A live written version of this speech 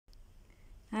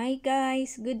Hi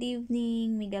guys, good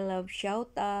evening. Mega love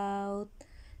shout out.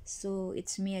 So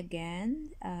it's me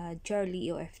again,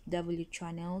 Jerlie OFW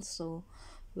channel. So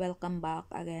welcome back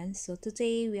again. So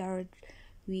today we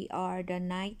are the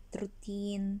night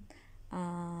routine.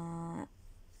 I-apply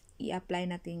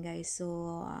natin guys.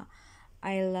 So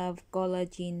I love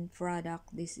collagen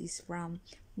product. This is from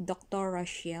Dr.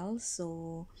 Rashel.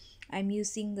 So I'm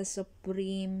using the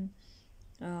Supreme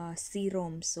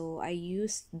serum. So I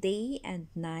use day and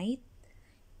night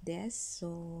this,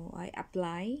 so I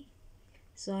apply.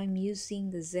 So I'm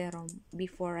using the serum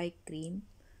before I cream.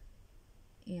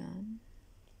 Yan.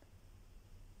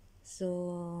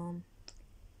 So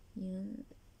yan.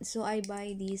 So I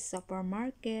buy this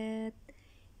supermarket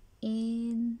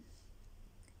in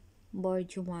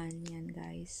Borjuan yan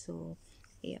guys. So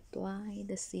I apply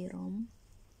the serum.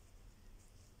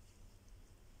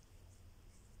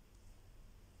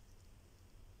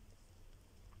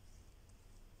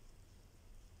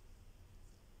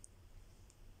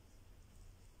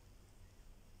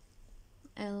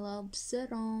 I love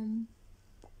serum.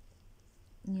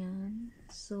 Yan.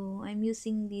 So I'm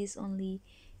using this only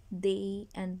day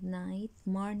and night,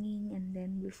 morning and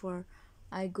then before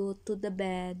I go to the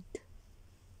bed.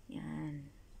 Yan.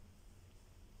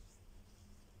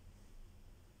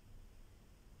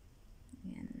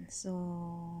 Yan. So,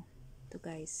 ito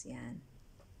guys, yan.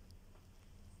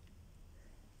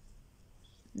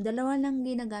 Dalawa lang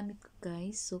ginagamit ko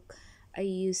guys. So, I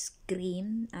use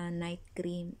cream, night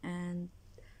cream and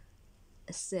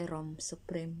serum,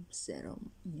 supreme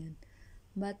serum. Yan.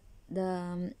 But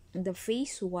the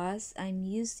face wash, I'm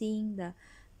using the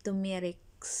turmeric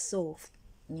soap.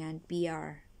 Yan,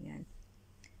 PR. Yan.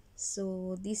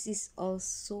 So, this is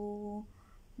also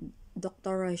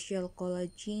Dr. Rashel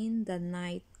Collagen, the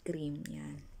night cream.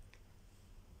 Yan.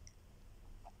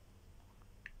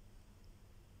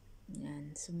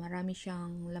 Yan. So, marami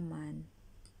siyang laman.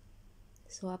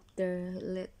 So, after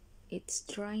let it's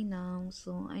dry now.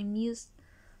 So, I'm used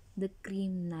the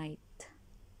cream night.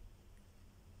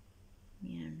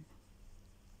 Yan.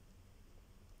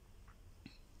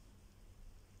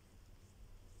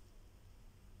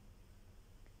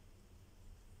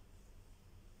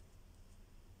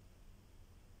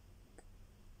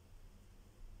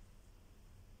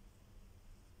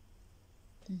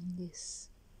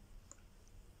 This.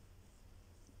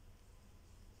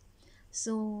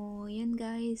 So, yan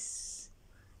guys.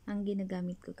 Ang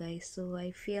ginagamit ko guys. So,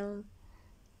 I feel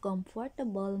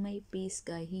comfortable my face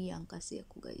guys. Hiyang kasi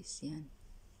ako guys. Yan.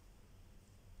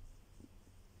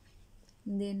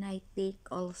 And then, I take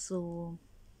also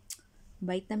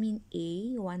vitamin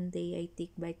A. One day, I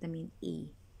take vitamin A.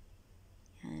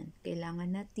 Yan.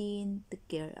 Kailangan natin to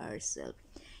care ourselves.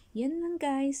 Yan lang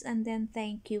guys. And then,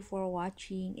 thank you for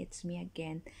watching. It's me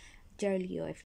again, Jerlie